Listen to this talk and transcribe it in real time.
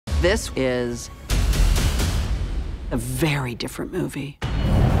This is a very different movie.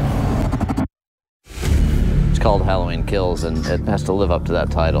 It's called Halloween Kills, and it has to live up to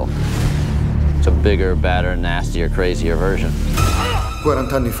that title. It's a bigger, badder, nastier, crazier version.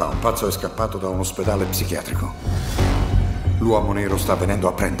 40 anni fa un pazzo è scappato da un ospedale psichiatrico. L'uomo nero sta venendo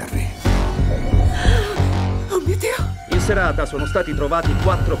a prendervi. Oh mio Dio! In serata sono stati trovati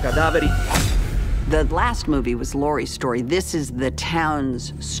 4 cadaveri. The last movie was Laurie's story. This is the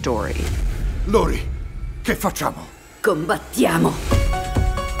town's story. Laurie, che facciamo? Combattiamo.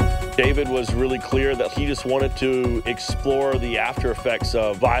 David was really clear that he just wanted to explore the after effects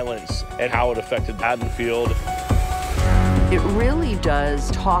of violence and how it affected Haddonfield. It really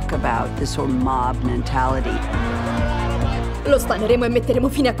does talk about this sort of mob mentality. Lo spanneremo e metteremo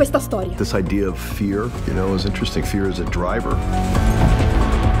fine a questa storia. This idea of fear, is interesting. Fear as a driver.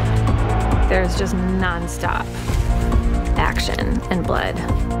 There's just non-stop action and blood.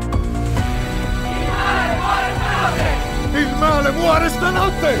 Il male muore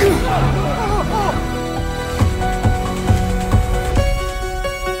stanotte!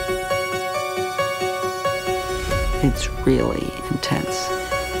 It's really intense.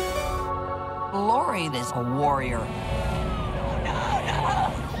 Laurie is a warrior. No!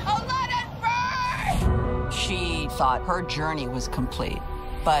 Oh, let it burn! She thought her journey was complete,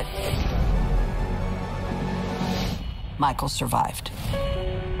 but Michael survived.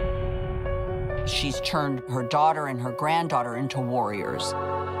 She's turned her daughter and her granddaughter into warriors.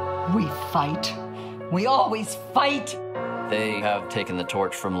 We fight. We always fight. They have taken the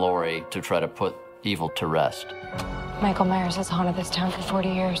torch from Laurie to try to put evil to rest. Michael Myers has haunted this town for 40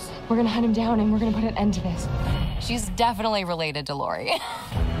 years. We're gonna hunt him down and we're gonna put an end to this. She's definitely related to Laurie.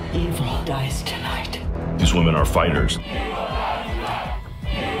 Evil dies tonight. These women are fighters.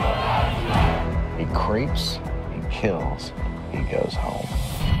 He creeps, he kills, he goes home.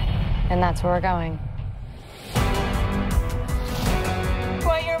 And that's where we're going.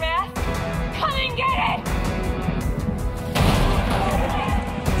 Want your math? Come and get it!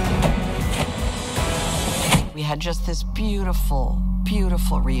 We had just this beautiful,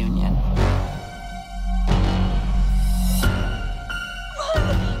 beautiful reunion.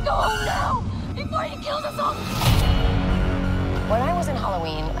 Go home now, before he kills us all. When I was in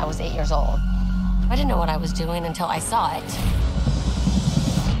Halloween, I was 8 years old. I didn't know what I was doing until I saw it.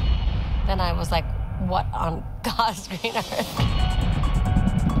 Then I was like, what on God's green earth?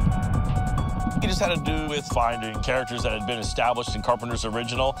 It just had to do with finding characters that had been established in Carpenter's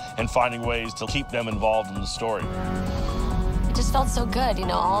original and finding ways to keep them involved in the story. It just felt so good,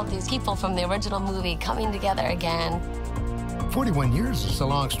 all of these people from the original movie coming together again. 41 years is a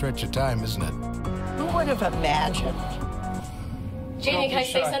long stretch of time, isn't it? Who would have imagined? Jamie, can I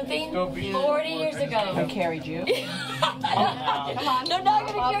say something? 40 years ago. I carried you. Come on. No, I'm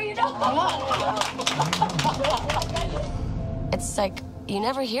gonna carry you now. It's like, you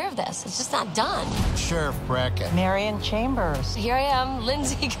never hear of this. It's just not done. Sheriff Brackett. Marion Chambers. Here I am,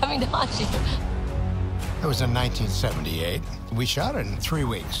 Lindsay, coming to haunt you. That was in 1978. We shot it in 3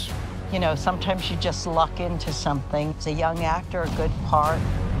 weeks. Sometimes you just luck into something. It's a young actor, a good part.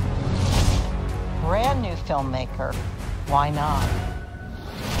 Brand new filmmaker. Why not?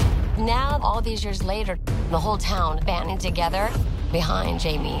 Now, all these years later, the whole town banding together behind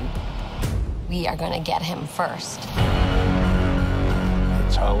Jamie. We are gonna get him first.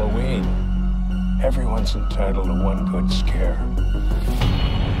 It's Halloween. Everyone's entitled to one good scare.